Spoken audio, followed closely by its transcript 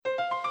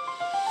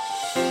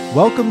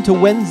Welcome to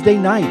Wednesday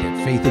night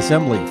at Faith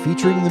Assembly,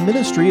 featuring the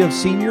ministry of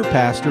Senior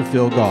Pastor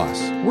Phil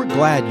Goss. We're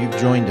glad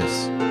you've joined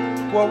us.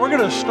 Well, we're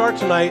going to start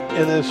tonight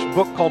in this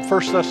book called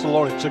 1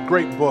 Thessalonians. It's a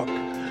great book.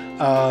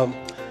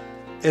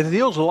 It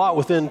deals a lot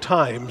with end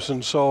times,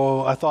 and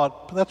so I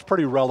thought that's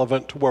pretty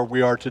relevant to where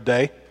we are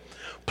today.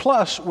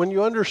 Plus, when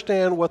you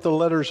understand what the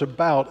letter's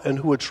about and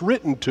who it's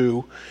written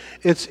to,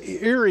 it's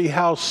eerie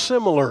how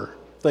similar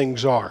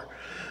things are.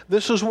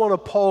 This is one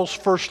of Paul's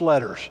first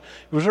letters.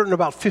 It was written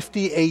about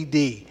 50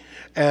 A.D.,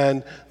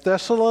 and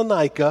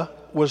Thessalonica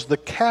was the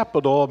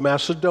capital of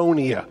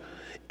Macedonia.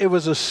 It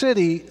was a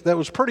city that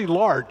was pretty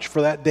large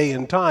for that day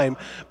and time,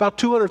 about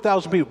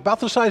 200,000 people, about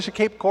the size of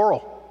Cape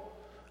Coral.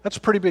 That's a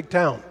pretty big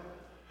town.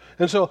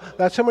 And so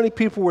that's how many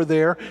people were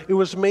there. It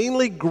was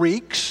mainly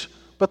Greeks,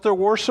 but there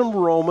were some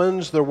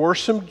Romans, there were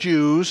some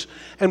Jews,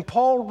 and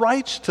Paul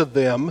writes to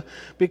them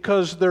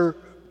because they're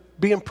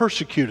being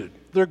persecuted.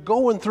 They're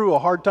going through a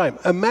hard time.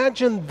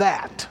 Imagine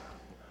that.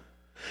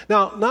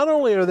 Now, not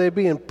only are they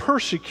being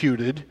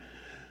persecuted,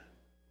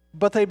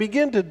 but they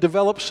begin to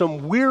develop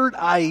some weird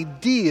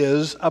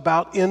ideas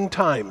about end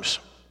times.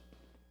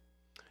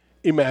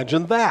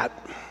 Imagine that.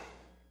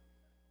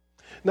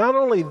 Not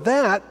only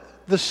that,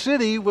 the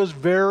city was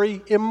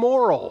very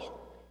immoral.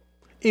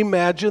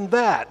 Imagine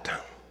that.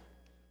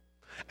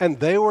 And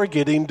they were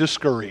getting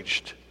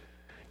discouraged.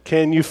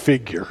 Can you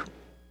figure?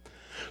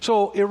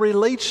 So it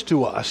relates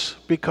to us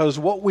because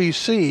what we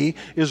see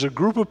is a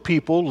group of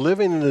people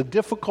living in a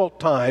difficult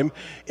time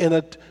in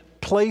a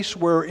place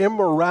where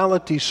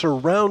immorality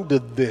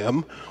surrounded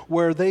them,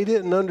 where they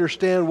didn't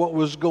understand what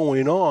was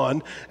going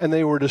on, and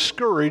they were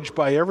discouraged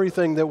by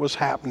everything that was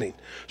happening.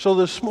 So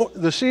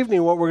this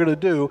evening what we're going to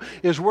do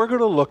is we're going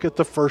to look at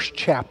the first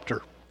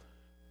chapter,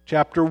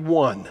 chapter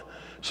 1.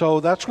 So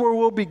that's where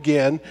we'll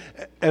begin,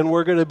 and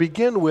we're going to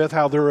begin with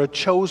how they're a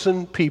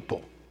chosen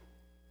people.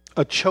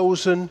 A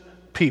chosen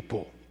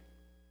people.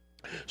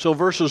 So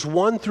verses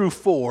 1 through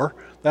 4,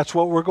 that's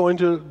what we're going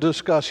to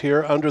discuss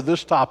here under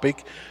this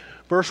topic.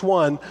 Verse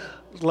 1,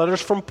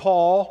 letters from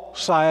Paul,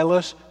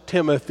 Silas,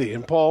 Timothy.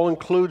 And Paul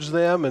includes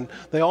them, and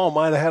they all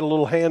might have had a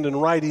little hand in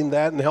writing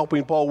that and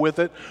helping Paul with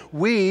it.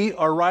 We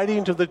are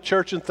writing to the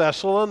church in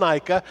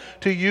Thessalonica,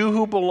 to you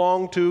who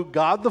belong to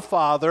God the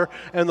Father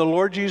and the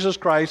Lord Jesus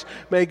Christ.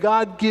 May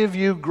God give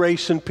you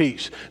grace and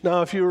peace.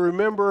 Now, if you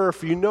remember,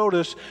 if you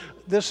notice,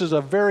 this is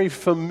a very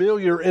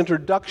familiar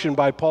introduction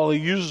by Paul. He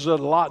uses it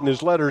a lot in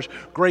his letters,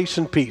 grace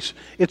and peace.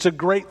 It's a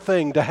great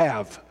thing to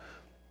have.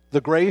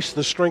 The grace,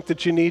 the strength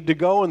that you need to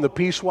go, and the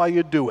peace while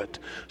you do it.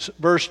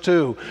 Verse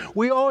 2,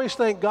 we always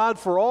thank God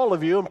for all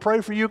of you and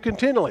pray for you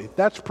continually.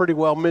 That's pretty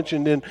well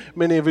mentioned in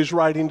many of his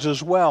writings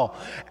as well.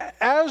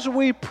 As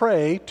we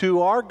pray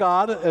to our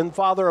God and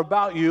Father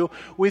about you,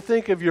 we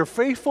think of your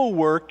faithful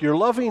work, your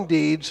loving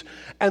deeds,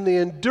 and the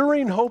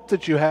enduring hope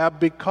that you have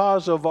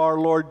because of our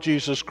Lord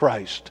Jesus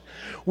Christ.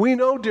 We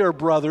know, dear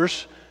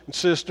brothers and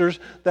sisters,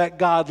 that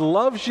God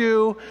loves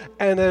you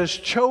and has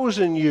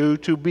chosen you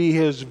to be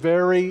his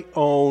very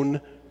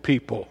own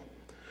people.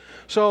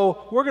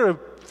 So we're going to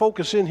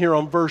focus in here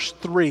on verse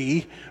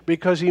 3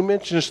 because he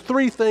mentions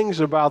three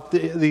things about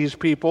these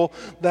people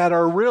that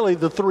are really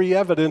the three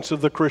evidence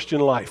of the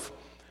Christian life.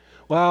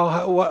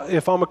 Well,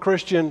 if I'm a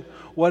Christian,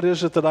 what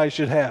is it that I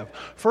should have?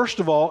 First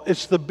of all,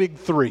 it's the big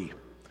three: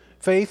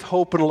 faith,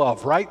 hope, and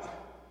love, right?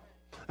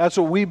 That's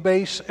what we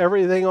base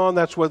everything on.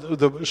 That's what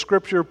the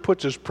Scripture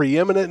puts as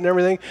preeminent and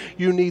everything.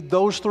 You need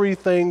those three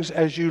things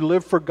as you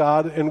live for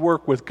God and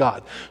work with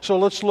God. So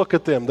let's look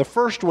at them. The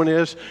first one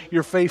is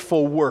your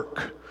faithful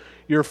work.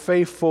 Your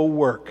faithful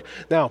work.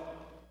 Now,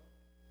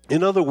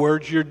 in other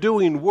words, you're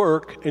doing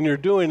work and you're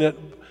doing it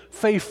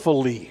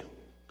faithfully.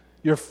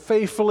 You're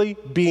faithfully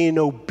being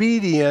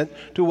obedient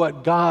to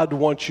what God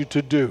wants you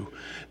to do.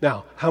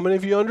 Now, how many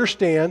of you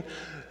understand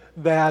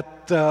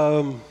that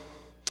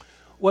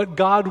what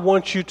God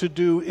wants you to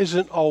do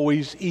isn't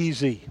always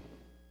easy?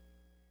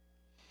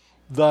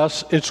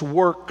 Thus, it's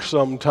work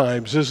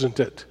sometimes, isn't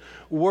it?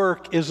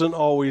 Work isn't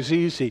always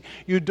easy.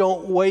 You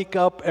don't wake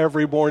up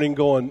every morning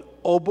going,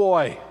 oh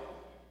boy,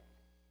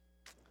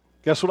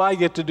 guess what I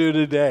get to do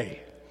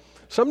today?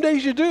 Some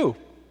days you do,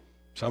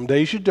 some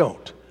days you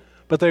don't.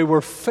 But they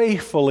were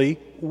faithfully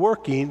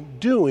working,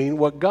 doing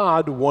what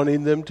God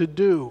wanted them to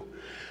do.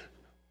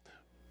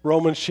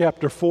 Romans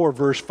chapter 4,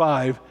 verse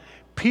 5,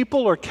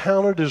 people are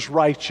counted as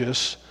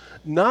righteous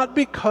not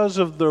because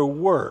of their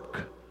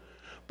work,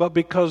 but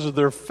because of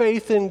their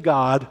faith in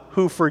God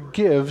who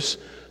forgives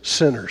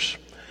sinners.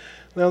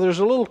 Now, there's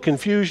a little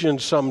confusion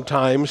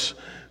sometimes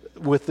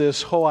with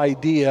this whole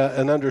idea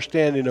and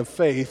understanding of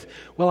faith.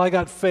 Well, I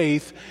got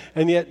faith,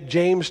 and yet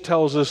James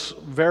tells us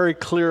very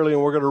clearly,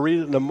 and we're going to read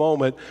it in a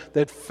moment,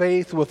 that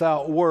faith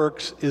without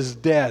works is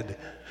dead.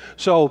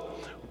 So,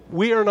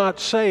 we are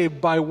not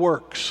saved by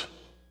works,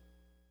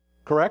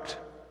 correct?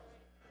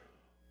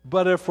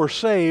 But if we're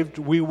saved,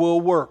 we will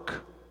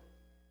work.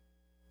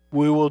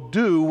 We will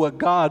do what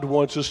God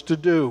wants us to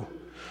do.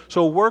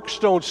 So works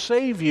don't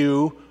save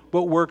you,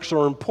 but works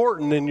are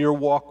important in your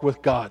walk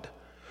with God.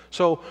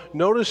 So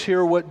notice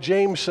here what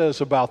James says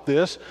about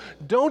this.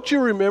 Don't you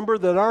remember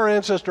that our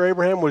ancestor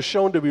Abraham was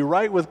shown to be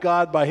right with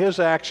God by his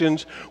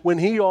actions when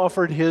he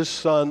offered his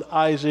son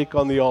Isaac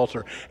on the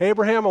altar?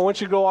 Abraham, I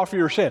want you to go offer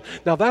your son.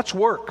 Now that's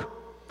work,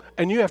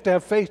 and you have to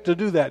have faith to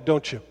do that,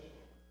 don't you?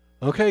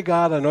 Okay,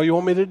 God, I know you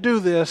want me to do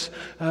this.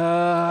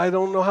 I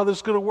don't know how this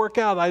is going to work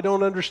out. I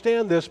don't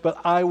understand this, but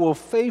I will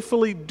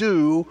faithfully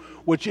do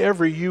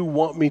whichever you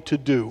want me to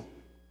do.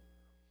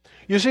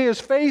 You see, his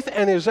faith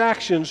and his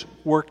actions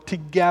work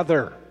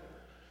together.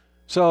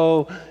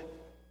 So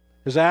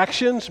his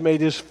actions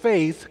made his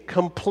faith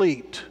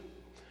complete.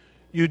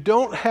 You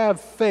don't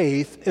have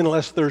faith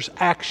unless there's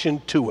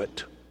action to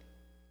it.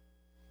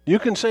 You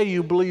can say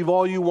you believe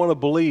all you want to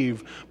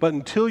believe, but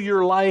until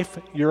your life,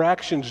 your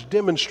actions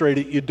demonstrate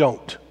it, you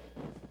don't.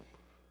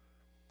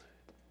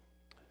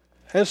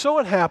 And so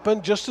it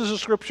happened, just as the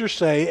scriptures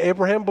say,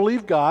 Abraham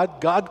believed God.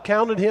 God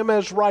counted him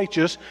as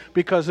righteous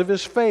because of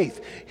his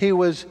faith. He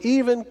was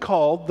even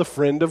called the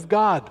friend of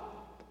God.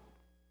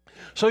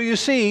 So you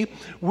see,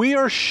 we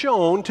are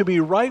shown to be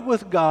right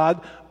with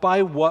God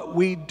by what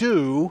we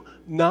do,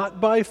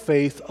 not by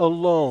faith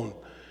alone.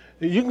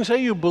 You can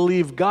say you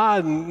believe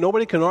God, and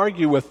nobody can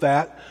argue with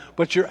that,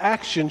 but your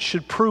actions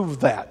should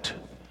prove that.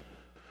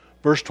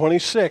 Verse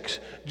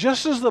 26,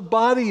 just as the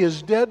body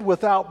is dead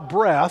without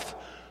breath,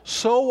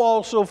 so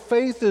also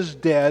faith is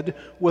dead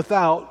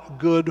without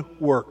good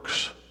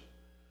works.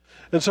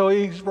 And so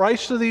he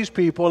writes to these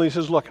people and he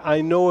says, look, I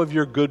know of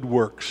your good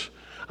works.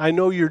 I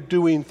know you're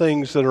doing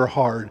things that are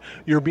hard.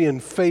 You're being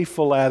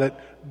faithful at it.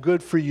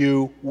 Good for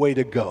you. Way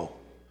to go.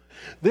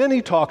 Then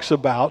he talks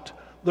about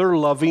their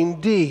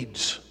loving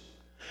deeds.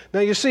 Now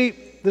you see,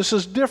 this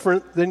is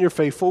different than your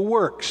faithful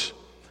works.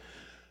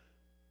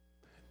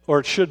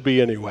 Or it should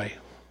be anyway.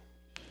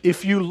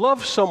 If you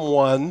love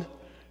someone,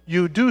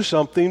 you do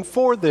something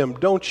for them,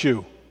 don't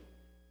you?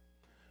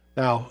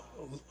 Now,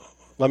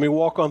 let me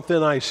walk on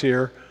thin ice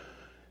here.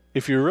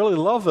 If you really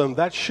love them,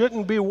 that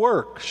shouldn't be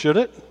work, should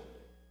it?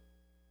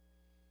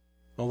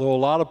 Although a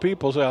lot of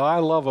people say, I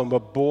love them,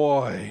 but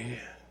boy.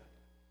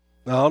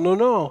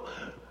 No.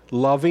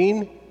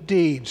 Loving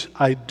deeds.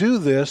 I do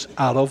this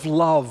out of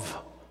love.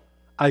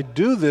 I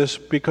do this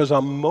because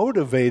I'm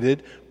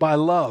motivated by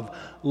love.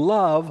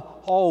 Love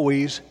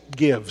always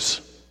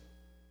gives.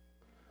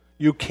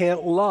 You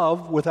can't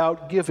love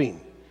without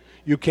giving.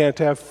 You can't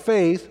have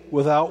faith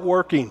without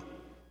working.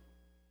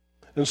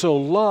 And so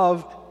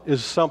love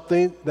is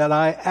something that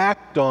I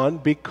act on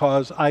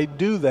because I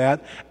do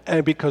that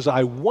and because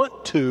I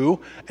want to,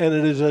 and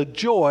it is a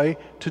joy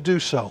to do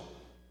so.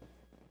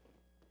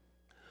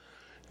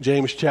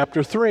 James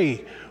chapter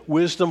 3,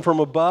 wisdom from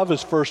above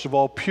is first of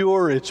all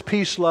pure, it's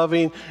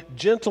peace-loving,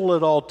 gentle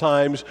at all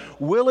times,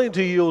 willing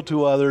to yield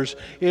to others.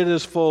 It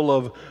is full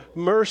of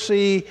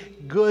mercy,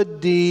 good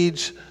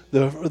deeds,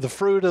 the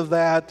fruit of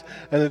that,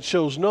 and it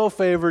shows no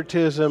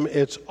favoritism.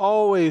 It's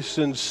always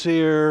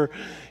sincere.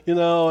 You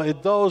know,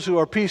 those who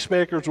are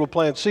peacemakers will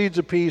plant seeds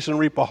of peace and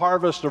reap a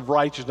harvest of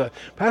righteousness.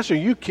 Pastor, are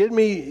you kidding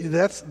me?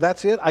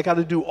 That's it? I got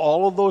to do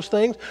all of those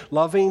things?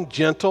 Loving,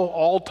 gentle,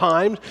 all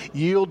times,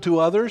 yield to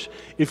others.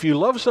 If you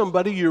love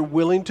somebody, you're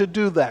willing to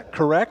do that,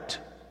 correct?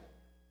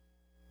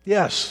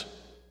 Yes.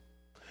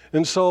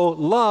 And so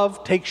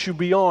love takes you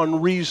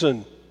beyond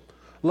reason.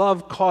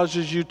 Love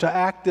causes you to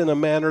act in a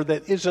manner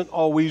that isn't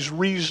always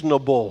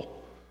reasonable.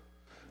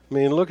 I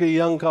mean, look at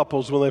young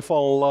couples when they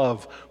fall in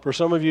love. For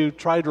some of you,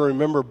 try to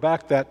remember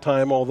back that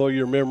time, although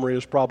your memory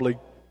is probably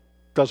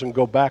doesn't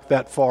go back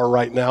that far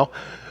right now.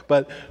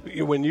 But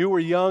when you were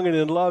young and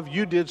in love,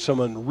 you did some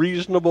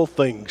unreasonable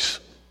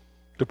things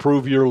to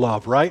prove your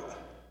love, right?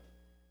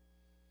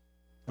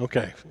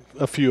 Okay,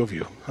 a few of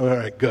you. All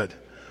right, good.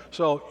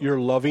 So your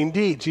loving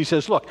deeds. He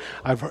says, look,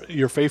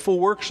 your faithful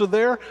works are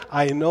there.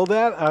 I know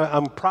that.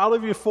 I'm proud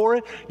of you for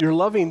it. Your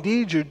loving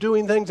deeds, you're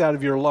doing things out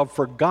of your love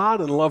for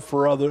God and love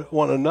for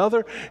one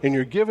another, and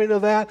you're giving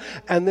of that.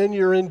 And then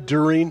you're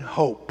enduring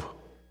hope.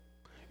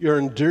 You're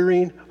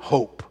enduring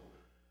hope.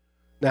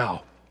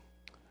 Now,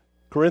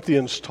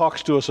 Corinthians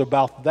talks to us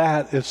about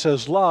that. It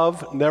says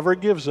love never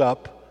gives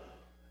up,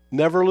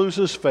 never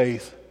loses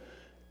faith,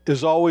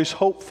 is always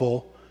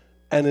hopeful,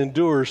 and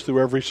endures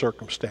through every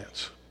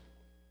circumstance.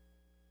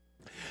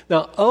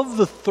 Now, of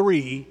the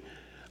three,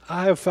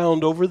 I have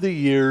found over the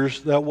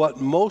years that what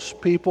most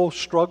people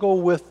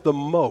struggle with the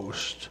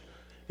most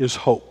is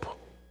hope.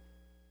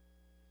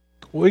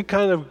 We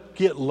kind of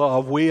get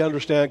love. We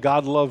understand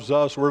God loves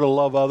us. We're to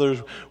love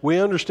others. We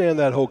understand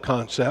that whole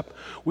concept.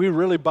 We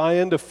really buy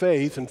into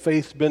faith, and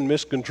faith's been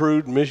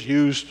misconstrued and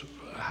misused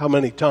how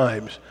many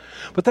times.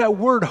 But that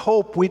word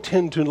hope we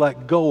tend to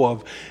let go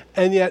of.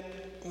 And yet,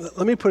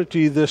 let me put it to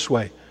you this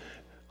way.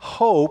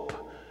 Hope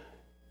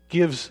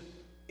gives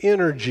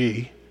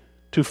energy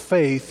to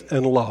faith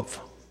and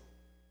love.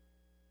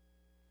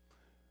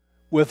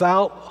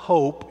 Without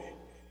hope,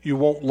 you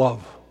won't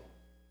love.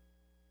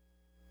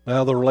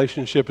 Now the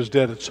relationship is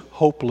dead. It's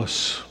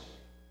hopeless.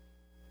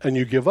 And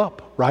you give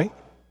up, right?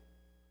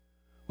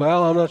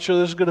 Well, I'm not sure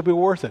this is going to be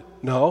worth it.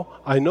 No,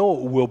 I know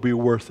it will be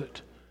worth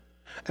it.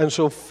 And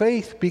so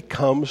faith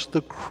becomes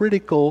the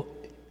critical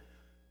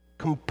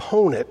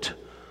component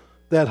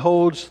that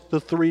holds the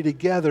three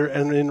together,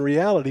 and in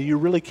reality, you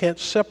really can't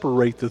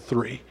separate the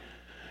three.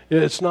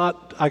 It's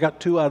not, I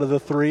got 2 out of the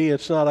 3.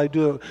 It's not, I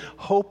do it.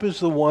 Hope is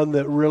the one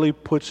that really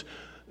puts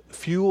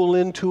fuel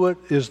into it,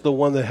 is the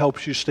one that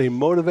helps you stay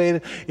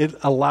motivated. It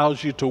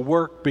allows you to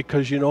work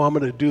because, I'm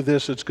going to do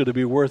this. It's going to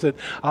be worth it.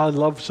 I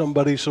love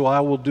somebody, so I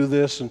will do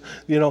this.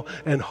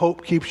 And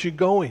hope keeps you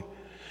going.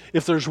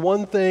 If there's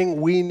one thing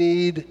we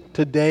need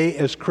today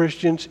as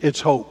Christians,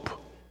 it's hope.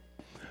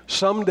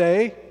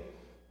 Someday,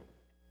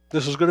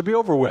 this is going to be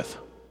over with.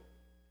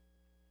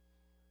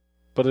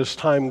 But as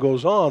time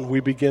goes on,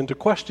 we begin to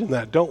question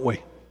that, don't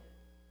we?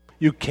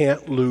 You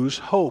can't lose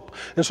hope.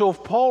 And so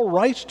if Paul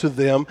writes to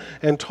them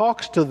and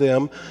talks to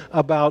them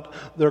about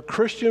their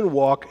Christian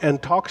walk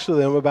and talks to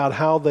them about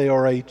how they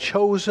are a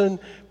chosen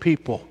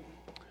people.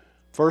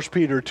 1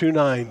 Peter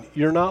 2:9,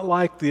 you're not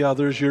like the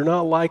others, you're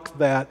not like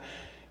that.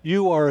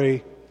 You are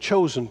a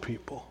chosen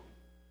people.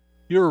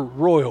 You're a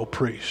royal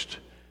priest.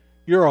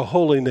 You're a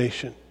holy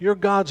nation. You're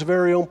God's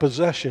very own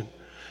possession.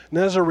 And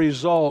as a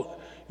result,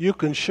 you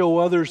can show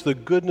others the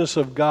goodness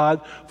of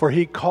God, for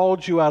He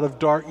called you out of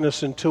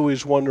darkness into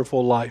His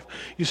wonderful life.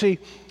 You see,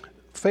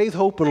 faith,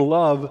 hope, and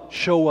love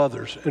show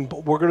others. And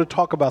we're going to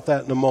talk about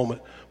that in a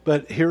moment.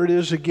 But here it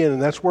is again,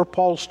 and that's where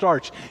Paul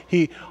starts.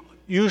 He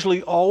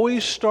usually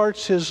always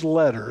starts his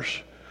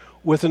letters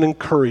with an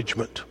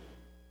encouragement.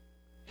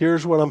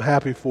 Here's what I'm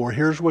happy for.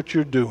 Here's what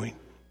you're doing.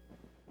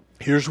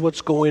 Here's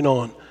what's going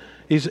on.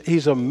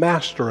 He's a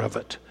master of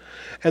it.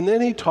 And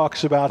then he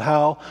talks about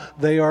how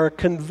they are a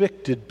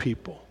convicted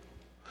people.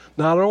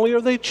 Not only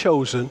are they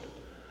chosen,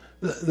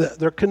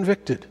 they're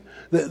convicted.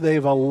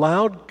 They've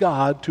allowed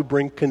God to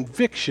bring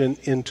conviction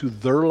into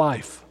their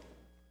life.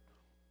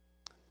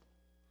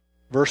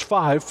 Verse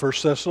 5, 1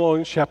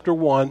 Thessalonians chapter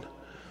 1.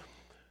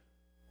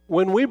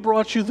 When we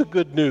brought you the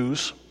good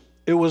news,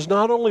 it was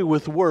not only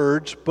with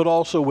words, but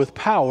also with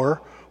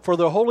power, for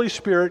the Holy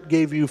Spirit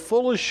gave you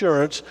full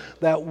assurance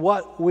that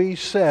what we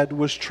said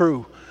was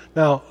true.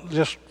 Now,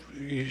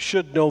 you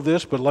should know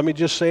this, but let me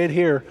just say it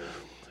here.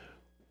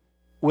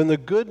 When the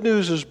good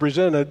news is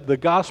presented, the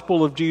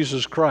gospel of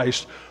Jesus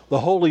Christ, the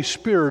Holy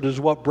Spirit is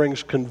what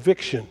brings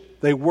conviction.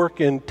 They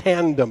work in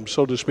tandem,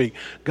 so to speak.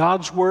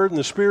 God's Word and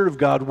the Spirit of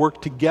God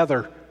work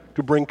together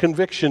to bring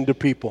conviction to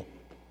people.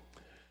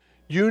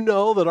 You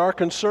know that our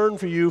concern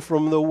for you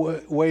from the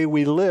way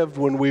we lived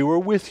when we were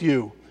with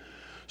you.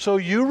 So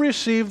you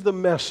received the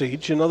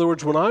message. In other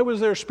words, when I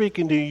was there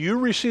speaking to you, you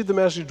received the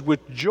message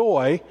with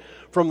joy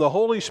from the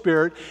Holy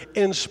Spirit,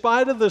 in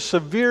spite of the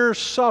severe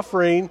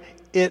suffering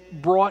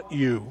it brought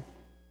you.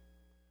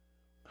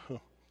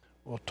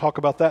 We'll talk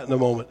about that in a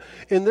moment.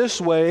 In this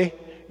way,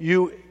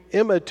 you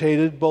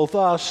imitated both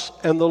us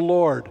and the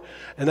Lord.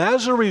 And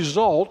as a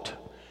result,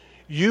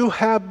 you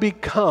have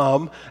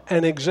become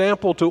an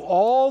example to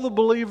all the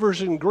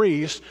believers in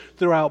Greece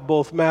throughout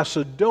both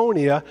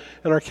Macedonia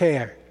and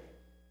Achaia.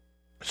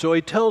 So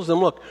he tells them,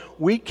 look,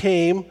 we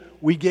came,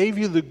 we gave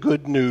you the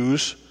good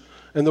news,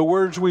 and the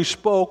words we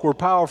spoke were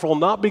powerful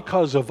not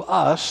because of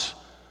us,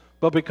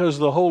 but because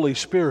of the Holy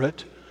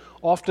Spirit.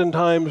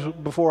 Oftentimes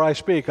before I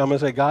speak, I'm going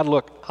to say, God,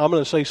 look, I'm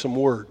going to say some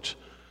words.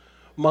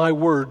 My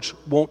words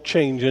won't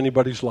change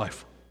anybody's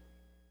life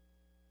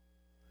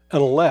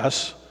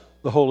unless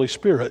the Holy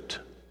Spirit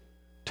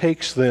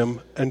takes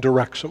them and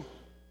directs them.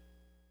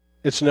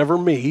 It's never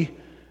me.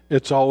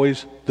 It's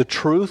always the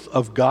truth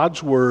of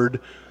God's Word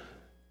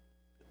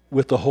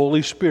with the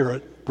Holy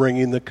Spirit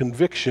bringing the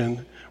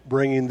conviction,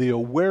 bringing the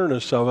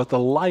awareness of it, the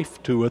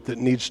life to it that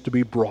needs to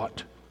be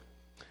brought.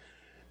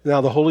 Now,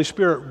 the Holy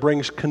Spirit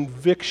brings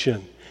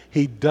conviction.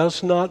 He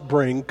does not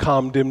bring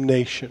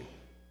condemnation.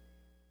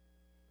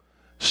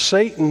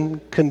 Satan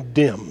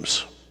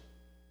condemns.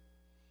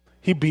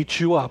 He beats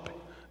you up.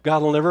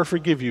 God will never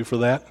forgive you for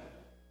that.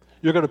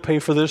 You're going to pay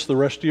for this the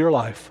rest of your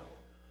life.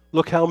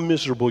 Look how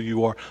miserable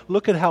you are.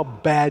 Look at how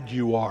bad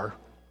you are.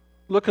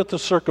 Look at the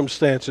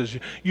circumstances.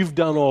 You've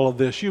done all of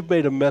this. You've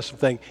made a mess of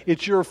things.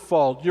 It's your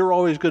fault. You're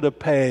always going to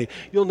pay.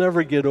 You'll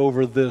never get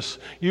over this.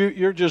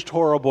 You're just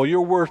horrible.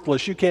 You're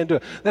worthless. You can't do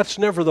it. That's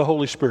never the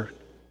Holy Spirit.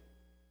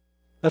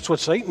 That's what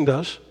Satan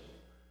does.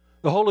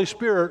 The Holy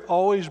Spirit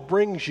always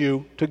brings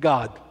you to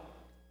God.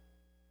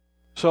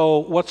 So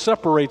what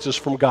separates us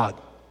from God?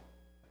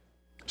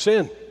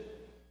 Sin.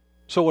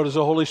 So what does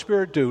the Holy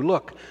Spirit do?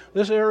 Look,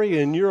 this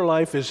area in your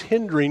life is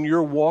hindering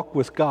your walk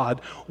with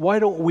God. Why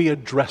don't we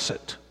address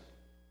it?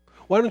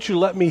 Why don't you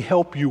let me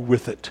help you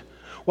with it?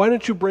 Why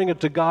don't you bring it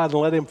to God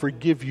and let Him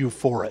forgive you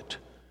for it?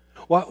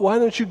 Why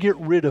don't you get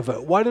rid of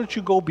it? Why don't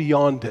you go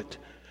beyond it?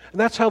 And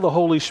that's how the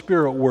Holy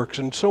Spirit works.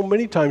 And so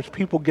many times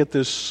people get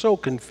this so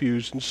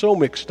confused and so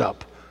mixed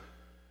up.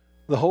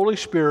 The Holy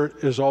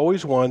Spirit is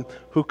always one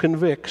who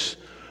convicts.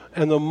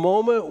 And the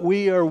moment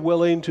we are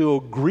willing to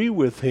agree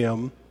with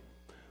Him,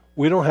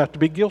 we don't have to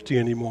be guilty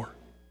anymore.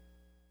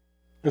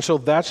 And so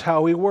that's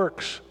how He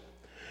works.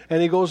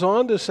 And he goes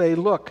on to say,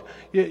 look,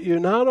 you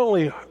not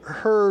only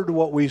heard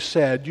what we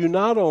said, you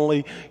not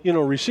only,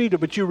 received it,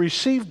 but you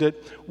received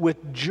it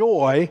with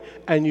joy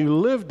and you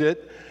lived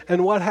it.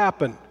 And what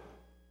happened?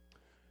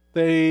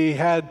 They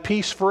had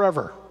peace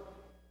forever.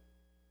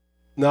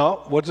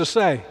 No, what does it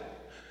say?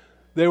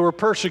 They were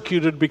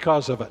persecuted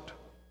because of it.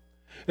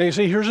 And you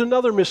see, here's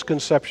another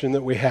misconception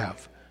that we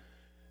have.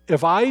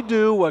 If I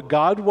do what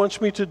God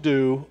wants me to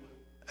do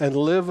and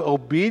live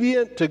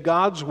obedient to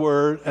God's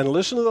word and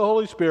listen to the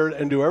Holy Spirit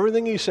and do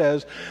everything he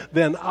says,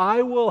 then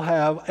I will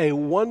have a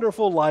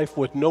wonderful life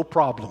with no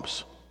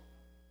problems.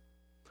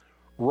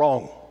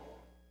 Wrong.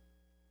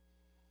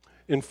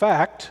 In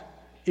fact,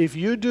 if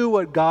you do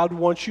what God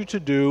wants you to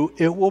do,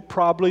 it will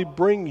probably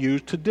bring you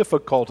to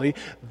difficulty.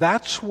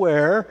 That's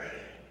where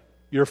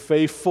your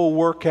faithful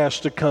work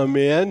has to come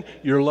in,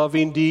 your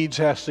loving deeds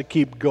has to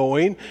keep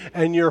going,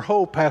 and your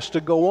hope has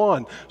to go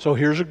on. So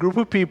here's a group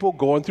of people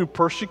going through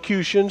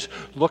persecutions,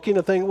 looking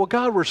at things, well,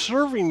 God, we're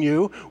serving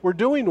you, we're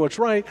doing what's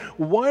right.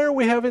 Why are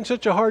we having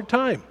such a hard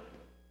time?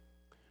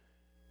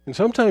 And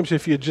sometimes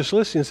if you just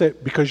listen and say,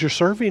 because you're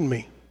serving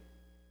me,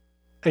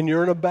 and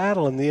you're in a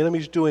battle, and the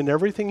enemy's doing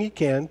everything he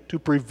can to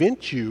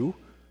prevent you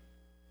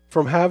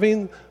from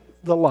having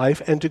the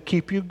life and to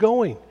keep you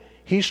going.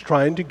 He's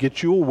trying to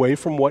get you away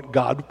from what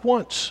God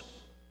wants.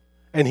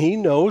 And he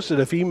knows that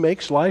if he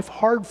makes life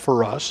hard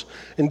for us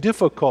and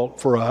difficult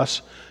for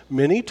us,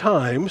 many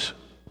times,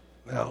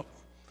 now,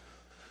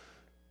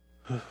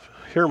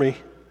 hear me,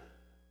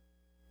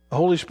 the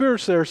Holy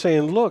Spirit's there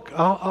saying, look,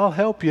 I'll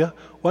help you.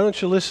 Why don't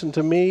you listen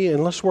to me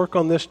and let's work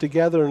on this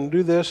together and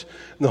do this.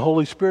 And the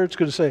Holy Spirit's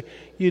going to say,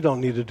 you don't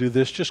need to do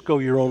this. Just go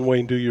your own way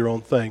and do your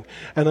own thing.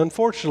 And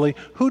unfortunately,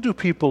 who do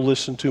people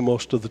listen to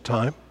most of the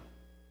time?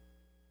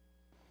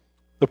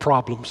 The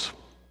problems,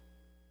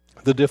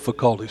 the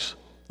difficulties,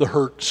 the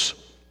hurts,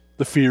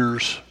 the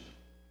fears,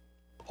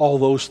 all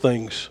those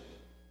things.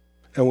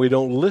 And we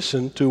don't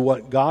listen to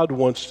what God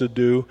wants to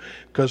do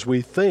because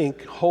we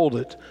think, hold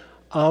it,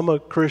 I'm a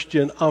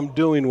Christian, I'm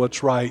doing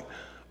what's right,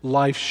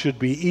 life should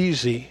be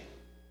easy,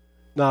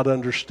 not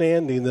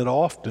understanding that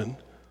often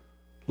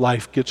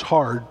life gets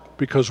hard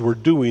because we're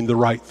doing the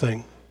right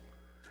thing.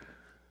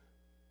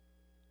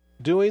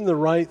 Doing the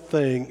right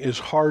thing is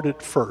hard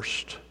at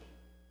first,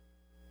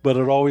 but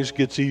it always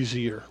gets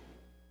easier.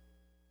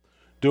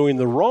 Doing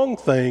the wrong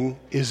thing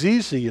is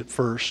easy at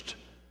first,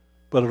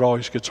 but it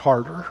always gets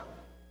harder.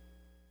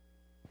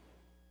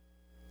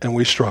 And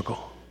we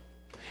struggle.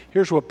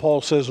 Here's what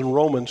Paul says in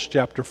Romans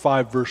chapter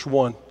 5, verse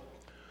 1.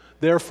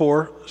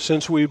 Therefore,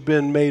 since we've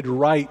been made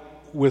right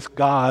with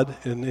God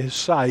in his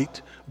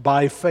sight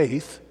by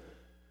faith,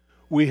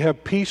 we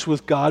have peace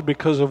with God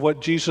because of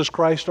what Jesus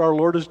Christ our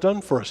Lord has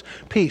done for us.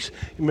 Peace.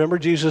 Remember,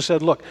 Jesus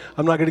said, look,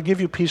 I'm not going to give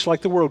you peace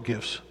like the world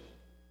gives.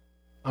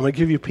 I'm going to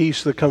give you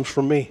peace that comes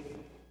from me.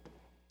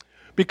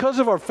 Because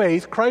of our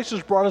faith, Christ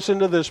has brought us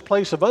into this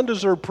place of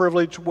undeserved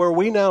privilege where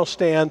we now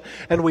stand,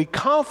 and we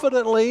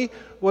confidently,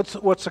 what's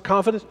the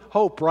confidence?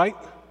 Hope, right?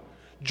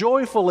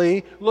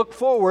 Joyfully look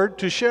forward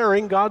to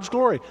sharing God's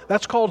glory.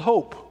 That's called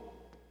hope.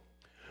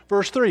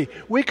 Verse 3,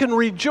 we can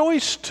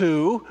rejoice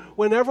too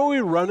whenever we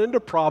run into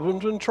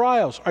problems and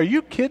trials. Are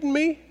you kidding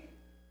me?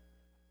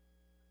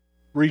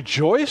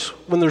 Rejoice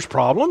when there's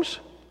problems?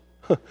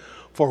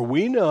 For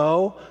we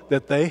know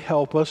that they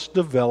help us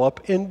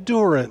develop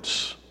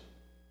endurance.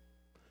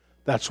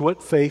 That's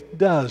what faith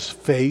does.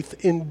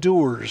 Faith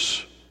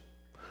endures.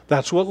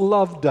 That's what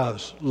love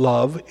does.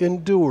 Love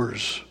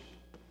endures.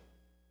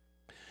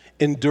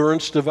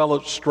 Endurance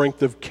develops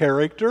strength of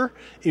character.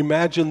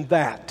 Imagine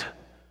that.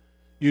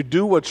 You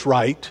do what's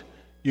right.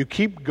 You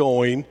keep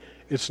going.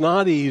 It's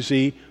not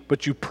easy,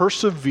 but you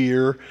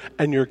persevere,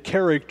 and your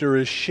character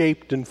is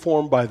shaped and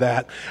formed by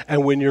that.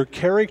 And when your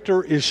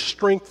character is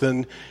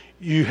strengthened,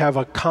 you have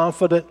a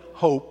confident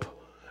hope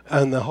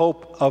and the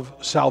hope of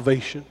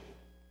salvation.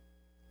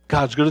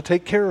 God's going to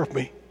take care of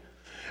me.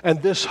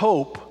 And this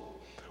hope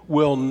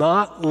will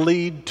not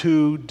lead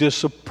to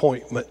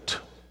disappointment.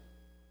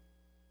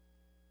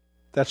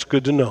 That's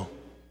good to know.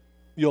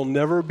 You'll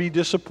never be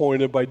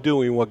disappointed by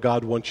doing what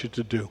God wants you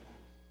to do.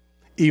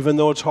 Even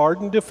though it's hard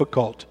and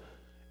difficult,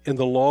 in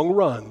the long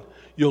run,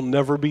 you'll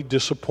never be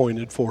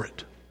disappointed for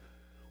it.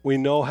 We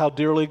know how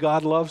dearly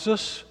God loves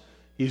us.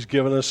 He's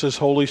given us His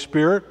Holy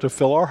Spirit to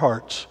fill our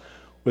hearts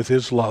with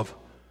His love,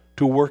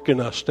 to work in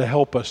us, to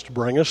help us, to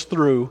bring us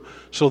through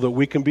so that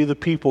we can be the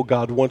people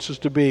God wants us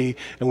to be,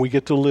 and we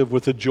get to live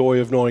with the joy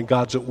of knowing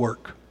God's at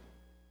work.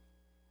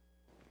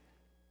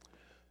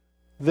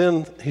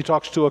 Then he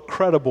talks to a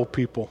credible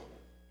people.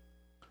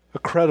 A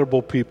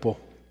credible people.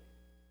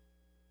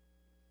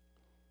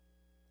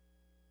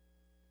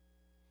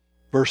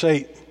 Verse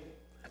 8,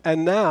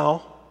 and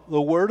now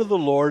the word of the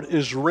Lord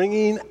is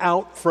ringing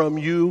out from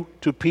you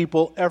to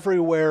people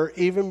everywhere,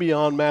 even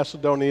beyond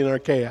Macedonia and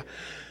Achaia.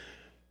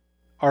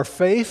 Our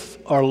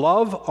faith, our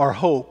love, our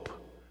hope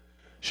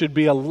should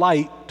be a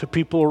light to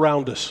people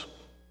around us.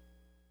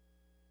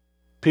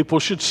 People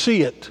should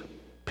see it.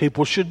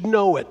 People should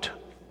know it.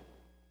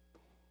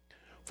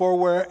 For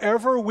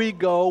wherever we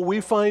go, we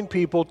find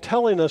people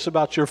telling us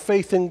about your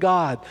faith in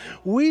God.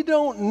 We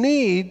don't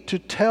need to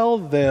tell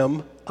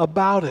them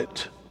about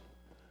it.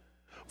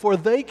 For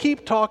they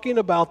keep talking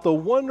about the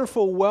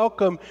wonderful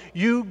welcome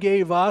you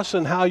gave us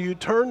and how you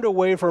turned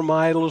away from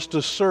idols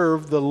to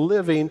serve the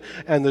living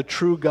and the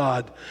true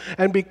God.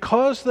 And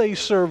because they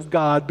served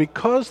God,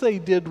 because they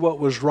did what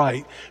was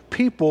right,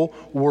 people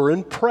were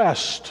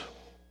impressed.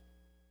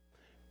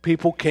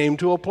 People came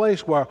to a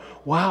place where,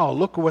 wow,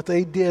 look what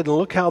they did, and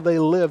look how they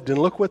lived, and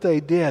look what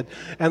they did.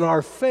 And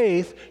our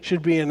faith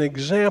should be an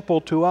example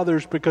to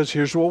others, because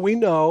here's what we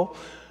know: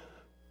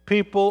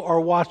 people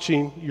are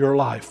watching your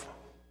life.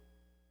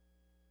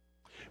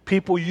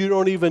 People you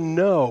don't even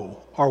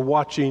know are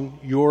watching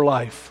your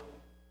life.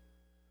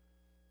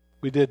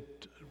 We did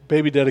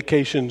baby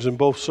dedications in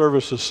both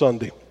services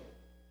Sunday.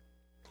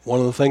 One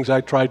of the things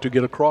I tried to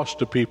get across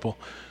to people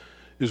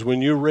is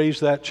when you raise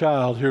that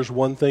child, here's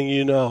one thing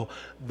you know: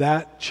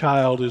 that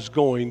child is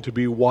going to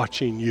be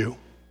watching you.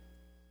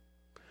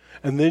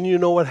 And then you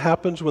know what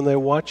happens when they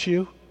watch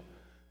you?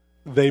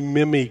 They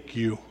mimic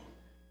you.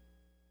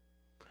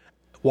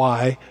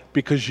 Why?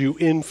 Because you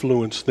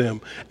influence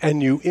them.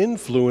 And you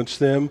influence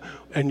them,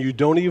 and you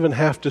don't even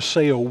have to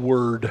say a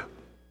word.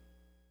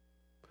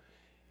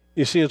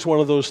 You see, it's one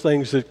of those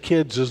things that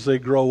kids, as they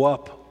grow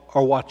up,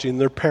 are watching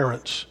their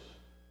parents.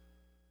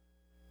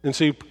 And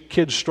see,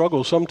 kids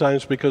struggle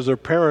sometimes because their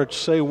parents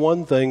say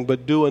one thing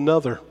but do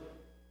another.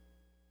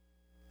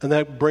 And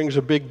that brings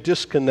a big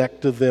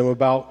disconnect to them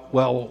about,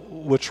 well,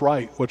 what's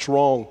right, what's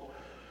wrong.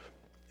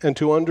 And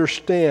to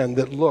understand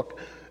that, look,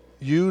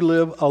 you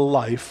live a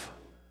life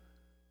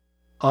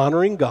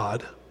honoring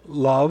God,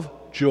 love,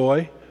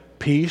 joy,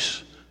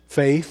 peace,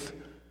 faith,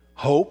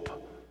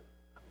 hope.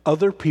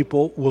 Other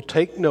people will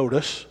take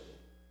notice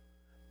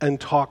and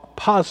talk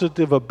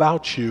positive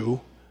about you,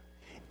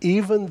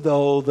 even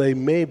though they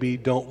maybe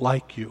don't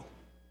like you.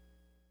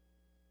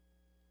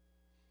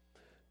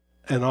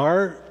 And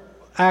our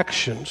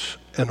actions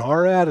and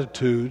our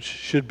attitudes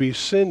should be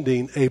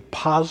sending a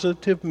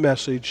positive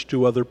message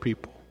to other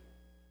people.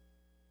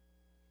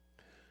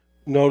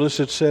 Notice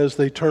it says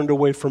they turned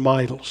away from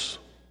idols.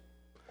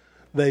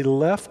 They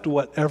left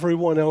what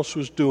everyone else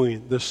was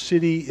doing. The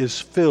city is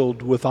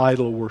filled with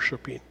idol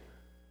worshiping.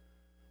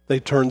 They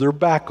turned their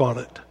back on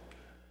it.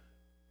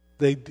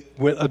 They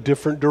went a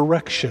different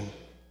direction.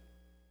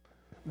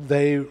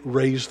 They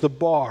raised the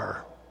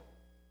bar.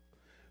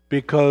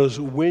 Because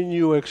when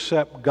you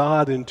accept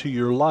God into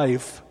your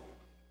life,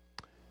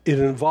 it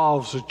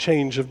involves a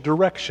change of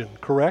direction,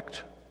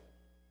 correct?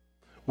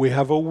 We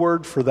have a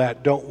word for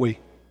that, don't we?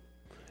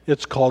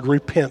 It's called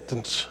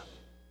repentance.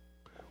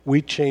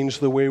 We change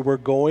the way we're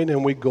going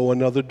and we go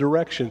another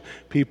direction.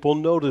 People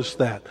notice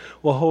that.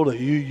 Well, hold it.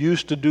 You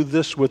used to do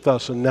this with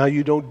us and now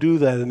you don't do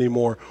that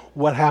anymore.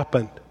 What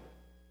happened?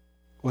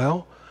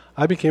 Well,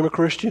 I became a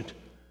Christian.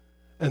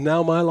 And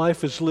now my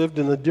life is lived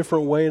in a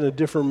different way, in a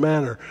different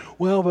manner.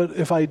 Well, but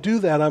if I do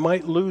that, I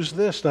might lose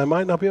this, and I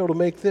might not be able to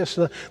make this.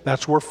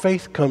 That's where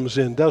faith comes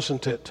in,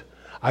 doesn't it?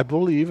 I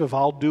believe if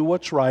I'll do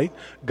what's right,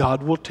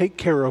 God will take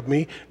care of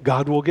me.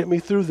 God will get me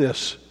through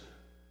this.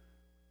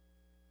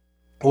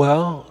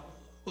 Well,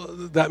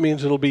 that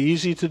means it'll be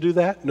easy to do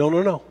that?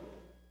 No.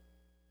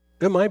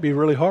 It might be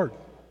really hard.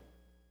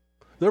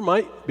 There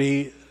might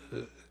be,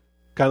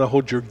 kind of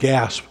hold your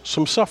gasp,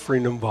 some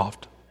suffering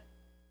involved.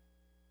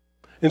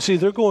 And see,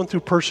 they're going through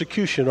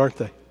persecution, aren't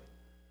they?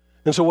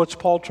 And so what's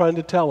Paul trying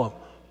to tell them?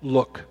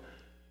 Look,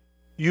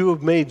 you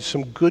have made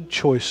some good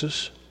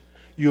choices.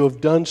 You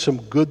have done some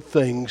good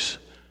things.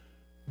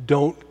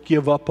 Don't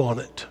give up on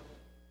it.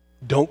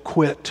 Don't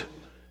quit.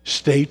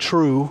 Stay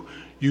true.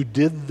 You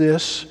did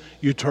this.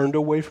 You turned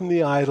away from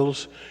the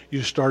idols.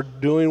 You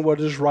started doing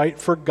what is right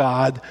for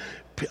God.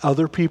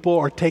 Other people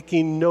are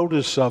taking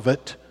notice of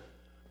it.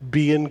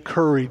 Be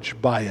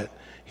encouraged by it.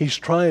 He's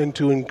trying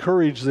to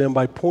encourage them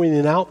by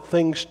pointing out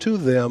things to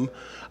them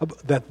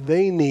that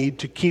they need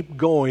to keep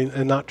going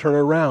and not turn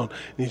around.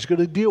 And he's going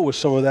to deal with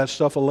some of that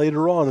stuff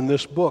later on in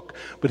this book.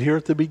 But here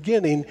at the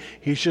beginning,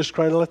 he's just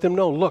trying to let them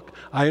know, look,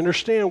 I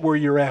understand where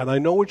you're at. I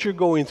know what you're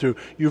going through.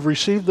 You've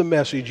received the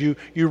message. You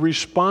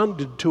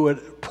responded to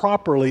it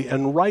properly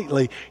and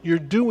rightly. You're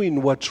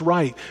doing what's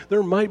right.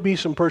 There might be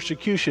some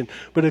persecution.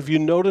 But if you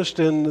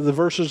noticed in the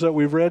verses that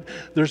we've read,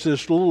 there's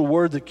this little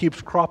word that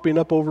keeps cropping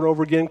up over and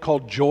over again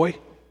called joy.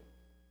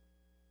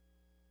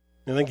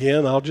 And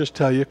again, I'll just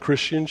tell you,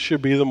 Christians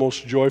should be the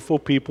most joyful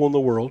people in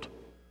the world.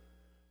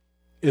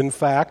 In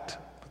fact,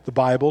 the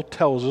Bible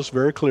tells us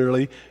very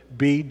clearly,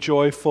 be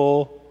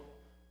joyful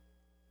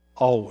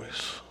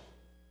always.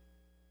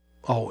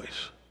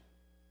 Always.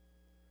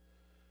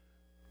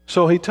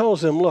 So he tells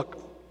them, look,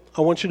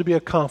 I want you to be a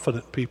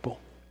confident people.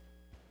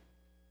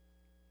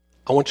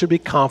 I want you to be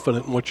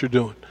confident in what you're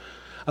doing.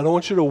 I don't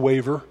want you to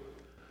waver.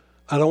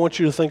 I don't want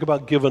you to think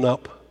about giving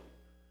up.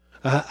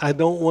 I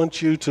don't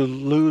want you to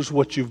lose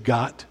what you've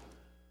got.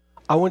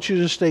 I want you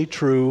to stay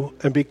true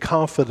and be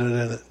confident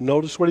in it.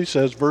 Notice what he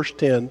says, verse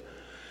 10.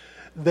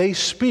 They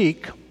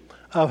speak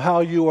of how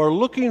you are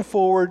looking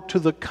forward to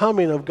the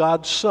coming of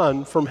God's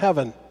Son from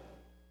heaven.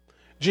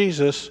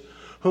 Jesus,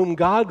 whom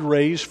God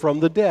raised from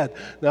the dead.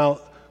 Now,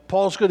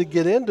 Paul's going to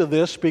get into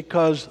this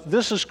because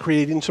this is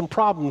creating some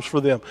problems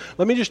for them.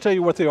 Let me just tell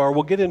you what they are.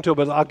 We'll get into it,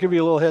 but I'll give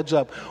you a little heads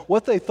up.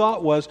 What they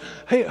thought was,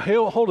 hey,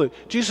 hold it.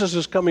 Jesus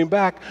is coming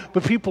back,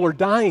 but people are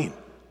dying.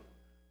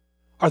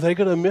 Are they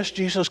going to miss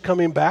Jesus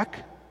coming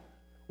back?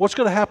 What's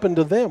going to happen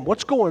to them?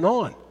 What's going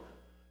on?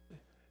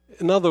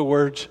 In other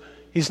words,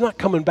 he's not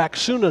coming back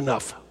soon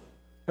enough.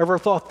 Ever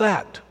thought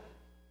that?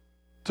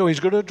 So he's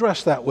going to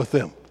address that with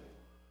them.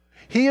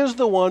 He is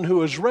the one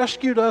who has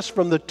rescued us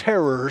from the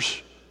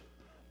terrors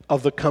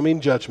of the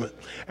coming judgment.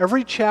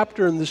 Every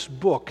chapter in this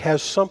book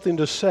has something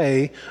to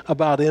say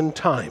about end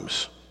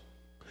times.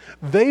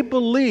 They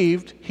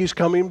believed he's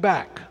coming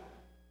back.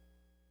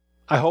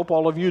 I hope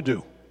all of you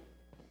do.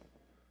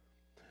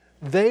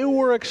 They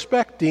were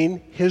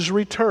expecting his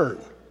return.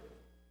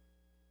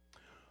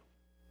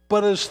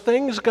 But as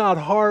things got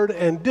hard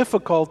and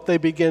difficult, they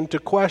began to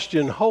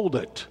question, hold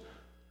it.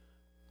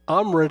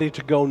 I'm ready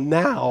to go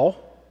now.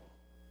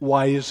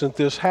 Why isn't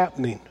this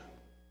happening?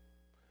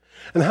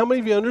 And how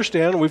many of you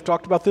understand, and we've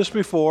talked about this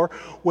before,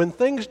 when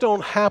things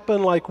don't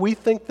happen like we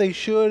think they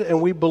should and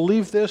we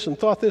believe this and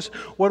thought this,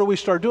 what do we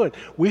start doing?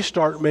 We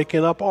start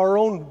making up our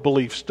own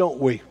beliefs, don't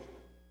we?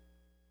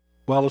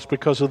 Well, it's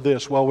because of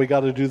this. Well, we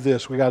got to do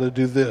this. We got to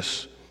do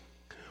this.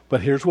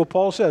 But here's what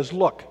Paul says.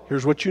 Look,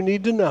 here's what you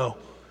need to know.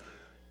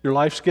 Your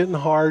life's getting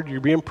hard.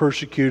 You're being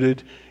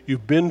persecuted.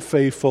 You've been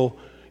faithful.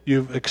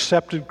 You've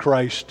accepted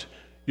Christ.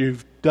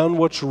 You've done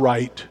what's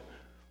right.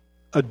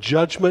 A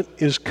judgment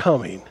is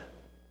coming.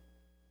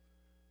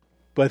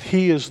 But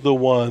he is the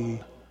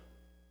one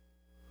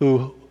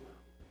who,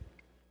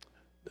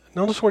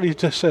 notice what he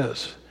just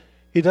says.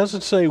 He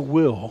doesn't say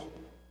will.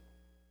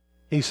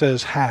 He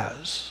says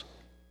has.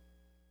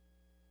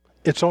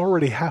 It's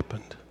already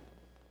happened.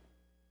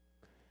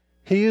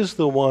 He is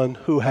the one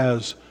who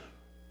has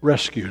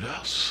rescued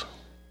us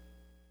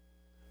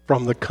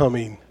from the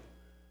coming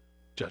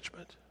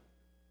judgment.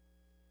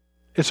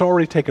 It's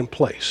already taken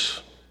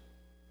place.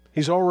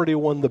 He's already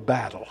won the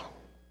battle.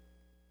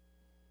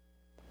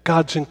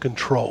 God's in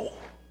control.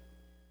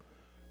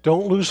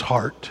 Don't lose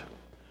heart.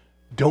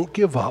 Don't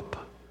give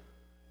up.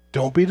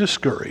 Don't be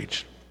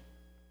discouraged.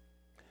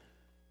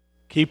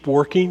 Keep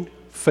working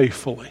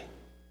faithfully.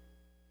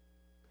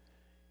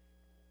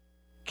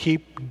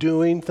 Keep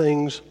doing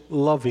things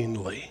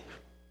lovingly.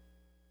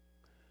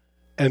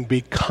 And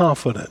be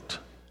confident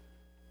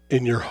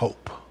in your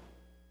hope.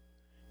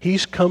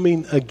 He's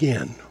coming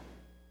again.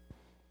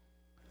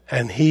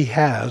 And he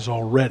has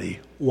already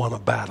won a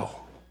battle.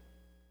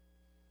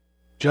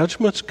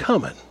 Judgment's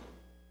coming.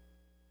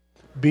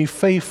 Be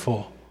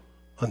faithful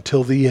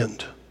until the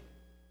end.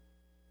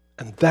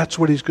 And that's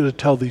what he's going to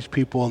tell these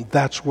people, and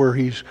that's where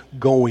he's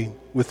going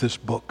with this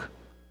book.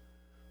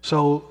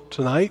 So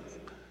tonight,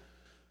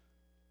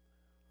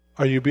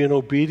 are you being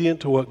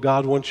obedient to what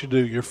God wants you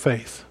to do, your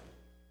faith?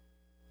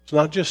 It's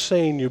not just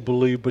saying you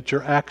believe, but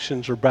your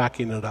actions are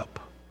backing it up.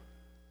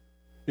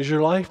 Is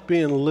your life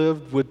being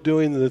lived with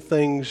doing the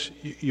things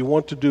you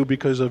want to do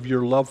because of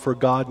your love for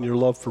God and your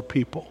love for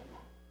people?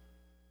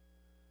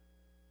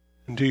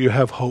 And do you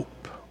have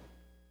hope?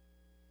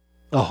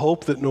 A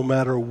hope that no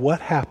matter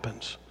what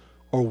happens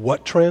or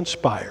what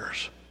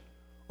transpires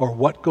or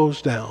what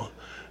goes down,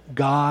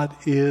 God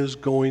is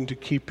going to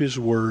keep his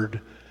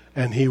word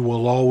and he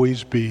will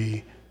always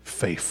be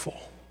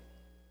faithful.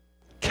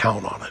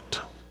 Count on it.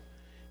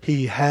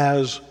 He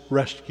has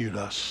rescued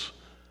us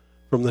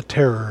from the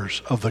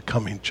terrors of the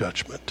coming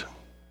judgment.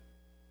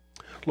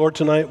 Lord,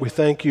 tonight we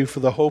thank you for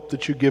the hope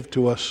that you give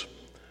to us.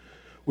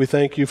 We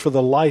thank you for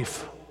the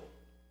life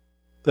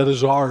that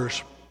is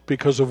ours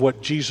because of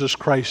what Jesus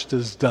Christ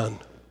has done.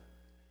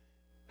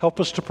 Help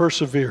us to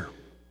persevere.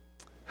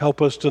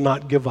 Help us to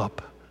not give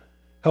up.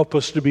 Help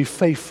us to be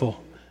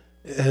faithful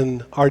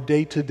in our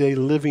day-to-day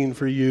living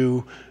for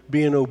you,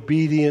 being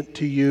obedient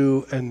to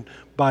you, and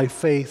by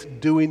faith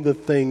doing the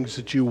things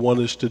that you want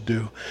us to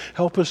do.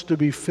 Help us to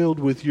be filled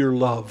with your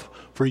love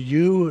for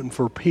you and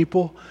for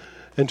people,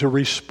 and to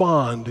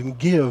respond and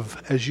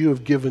give as you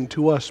have given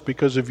to us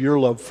because of your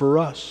love for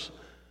us.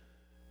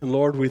 And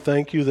Lord, we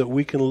thank you that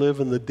we can live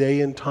in the day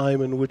and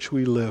time in which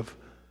we live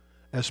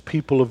as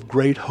people of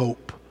great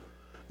hope,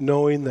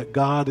 knowing that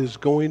God is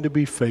going to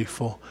be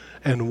faithful,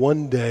 and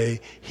one day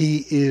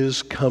he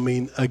is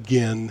coming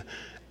again,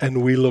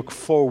 and we look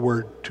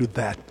forward to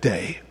that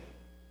day.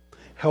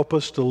 Help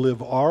us to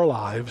live our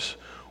lives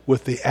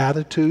with the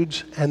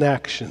attitudes and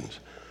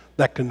actions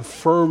that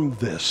confirm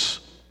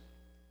this.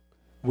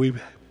 We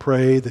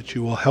pray that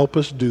you will help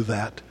us do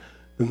that.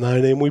 In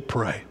thy name we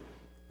pray.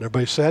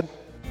 Everybody said?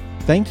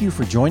 Thank you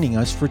for joining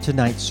us for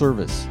tonight's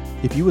service.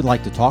 If you would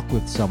like to talk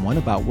with someone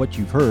about what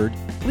you've heard,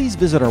 please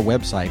visit our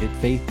website at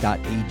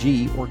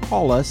faith.ag or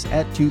call us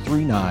at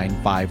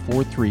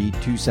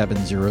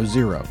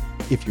 239-543-2700.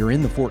 If you're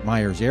in the Fort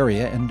Myers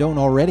area and don't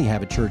already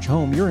have a church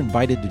home, you're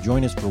invited to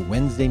join us for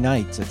Wednesday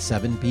nights at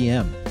 7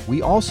 p.m.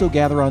 We also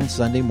gather on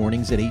Sunday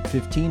mornings at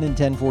 8:15 and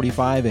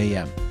 10:45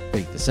 a.m.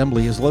 Faith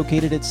Assembly is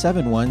located at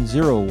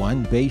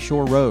 7101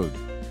 Bayshore Road.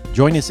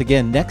 Join us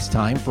again next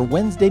time for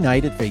Wednesday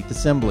Night at Faith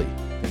Assembly.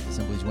 Faith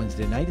Assembly's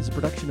Wednesday Night is a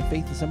production of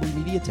Faith Assembly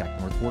Media Tech,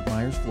 North Fort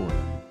Myers,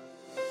 Florida.